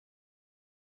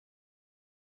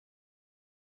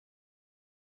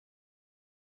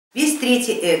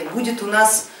The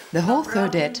whole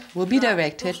third Aett will be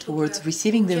directed towards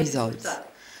receiving the results.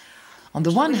 On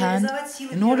the one hand,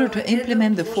 in order to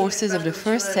implement the forces of the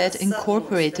first set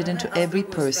incorporated into every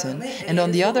person, and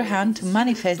on the other hand, to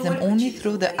manifest them only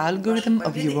through the algorithm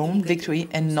of your own victory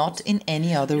and not in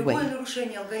any other way.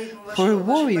 For a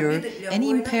warrior,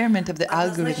 any impairment of the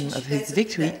algorithm of his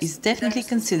victory is definitely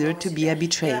considered to be a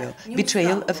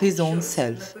betrayal of his own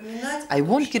self. I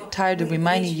won't get tired of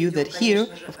reminding you that here,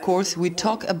 of course, we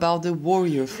talk about the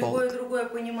warrior folk.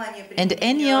 And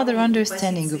any other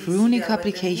understanding of runic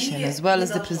application as well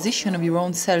as the position of your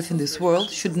own self in this world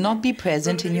should not be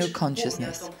present in your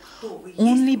consciousness.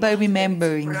 Only by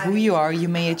remembering who you are you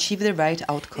may achieve the right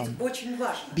outcome.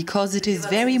 Because it is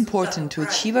very important to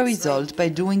achieve a result by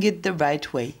doing it the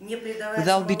right way,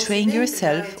 without betraying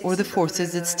yourself or the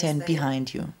forces that stand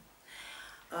behind you.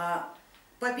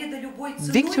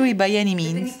 Victory by any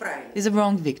means is a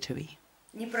wrong victory.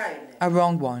 A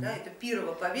wrong one.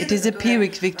 It is a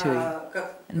pyrrhic victory.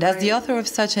 And as the author of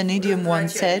such an idiom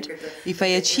once said, if I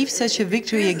achieve such a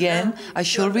victory again, I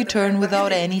shall return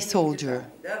without any soldier.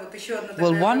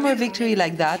 Well, one more victory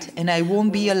like that and I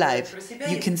won't be alive,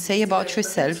 you can say about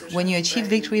yourself when you achieve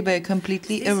victory by a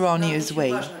completely erroneous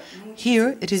way.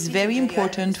 Here, it is very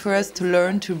important for us to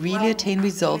learn to really attain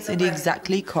results in the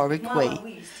exactly correct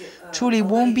way. Truly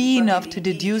won't be enough to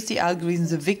deduce the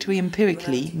algorithms of victory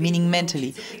empirically, meaning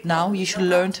mentally. Now you should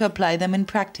learn to apply them in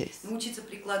practice.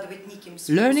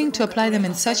 Learning to apply them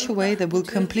in such a way that will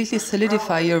completely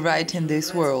solidify your right in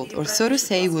this world, or so to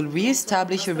say, will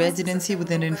re-establish your residency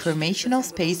within an informational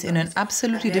space in an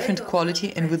absolutely different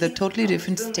quality and with a totally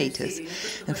different status.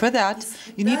 And for that,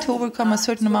 you need to overcome a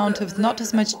certain amount of not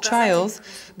as much trials,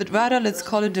 but rather, let's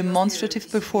call it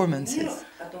demonstrative performances.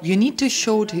 You need to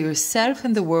show to yourself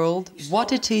and the world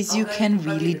what it is you can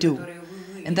really do,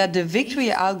 and that the victory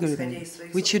algorithm,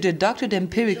 which you deducted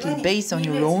empirically based on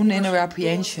your own inner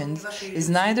apprehensions, is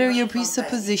neither your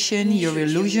presupposition, your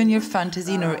illusion, your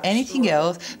fantasy, nor anything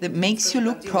else that makes you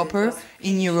look proper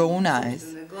in your own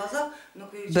eyes.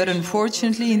 But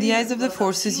unfortunately, in the eyes of the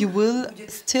forces, you will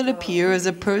still appear as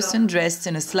a person dressed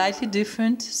in a slightly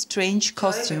different, strange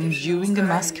costume during a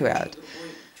masquerade.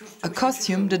 A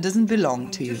costume that doesn't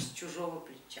belong to you.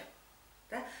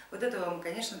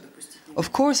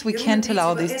 Of course, we can't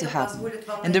allow this to happen,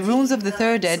 and the runes of the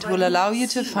third Aett will allow you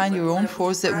to find your own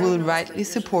force that will rightly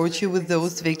support you with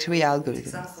those victory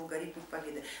algorithms.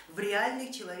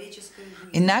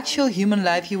 In actual human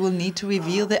life, you will need to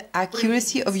reveal the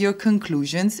accuracy of your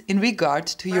conclusions in regard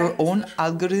to your own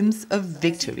algorithms of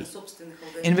victory,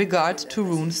 in regard to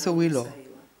Rune Sowilo,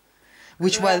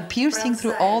 which, while piercing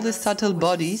through all the subtle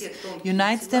bodies,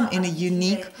 unites them in a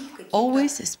unique,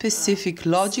 always specific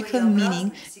logical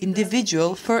meaning,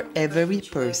 individual for every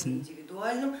person.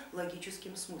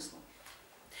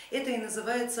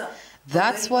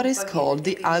 That's what is called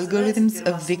the algorithms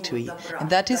of victory, and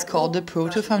that is called the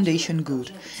proto-foundation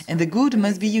good. And the good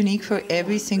must be unique for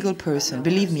every single person.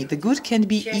 Believe me, the good can't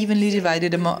be evenly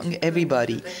divided among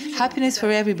everybody. Happiness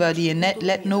for everybody and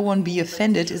let no one be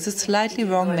offended is a slightly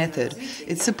wrong method.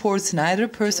 It supports neither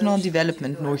personal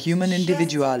development nor human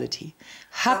individuality.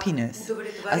 Happiness,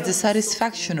 as the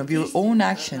satisfaction of your own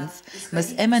actions,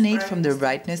 must emanate from the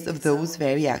rightness of those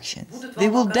very actions. They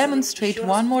will demonstrate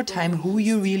one more time who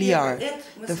you really are.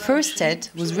 The first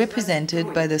Aett was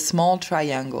represented by the small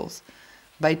triangles,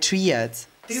 by triads,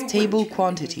 stable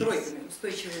quantities.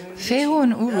 Pharaoh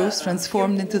and Urus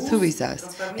transformed into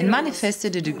Thurisas and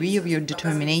manifested a degree of your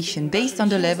determination based on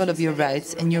the level of your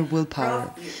rights and your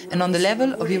willpower, and on the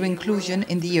level of your inclusion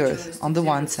in the earth, on the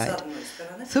one side.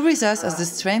 Thurisas, as the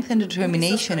strength and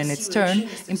determination in its turn,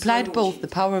 implied both the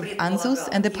power of Anzus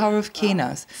and the power of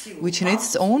Kenas, which in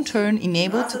its own turn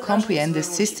enabled to comprehend the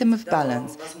system of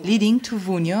balance, leading to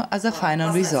Vunyo as a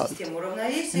final result.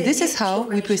 And this is how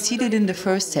we proceeded in the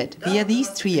first Aett, via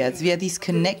these triads, via these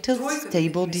connected,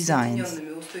 stable designs.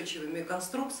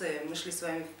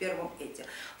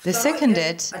 The second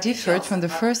Aett differed from the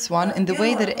first one in the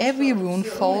way that every rune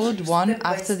followed one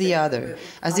after the other,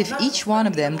 as if each one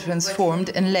of them transformed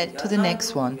and led to the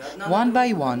next one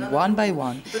by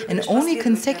one, and only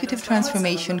consecutive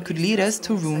transformation could lead us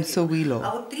to Rune Sowilo.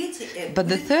 But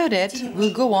the third Aett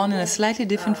will go on in a slightly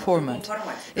different format.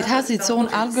 It has its own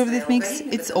algorithmics,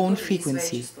 its own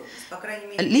frequency.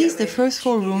 At least the first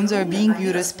four runes are being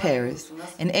viewed as pairs,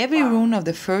 and every rune of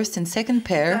the first and second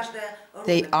pair,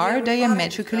 they are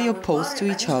diametrically opposed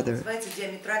to each other.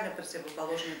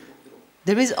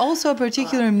 There is also a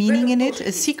particular meaning in it,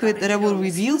 a secret that I will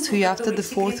reveal to you after the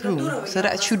fourth rune, so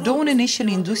that you don't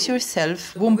initially induce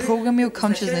yourself, won't program your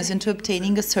consciousness into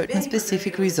obtaining a certain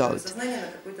specific result.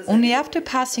 Only after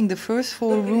passing the first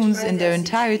 4 runes in their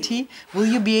entirety will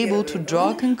you be able to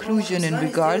draw a conclusion in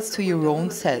regards to your own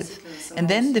self. And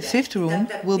then the 5th rune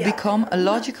will become a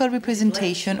logical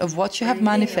representation of what you have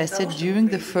manifested during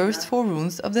the first 4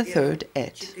 runes of the 3rd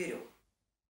Aett.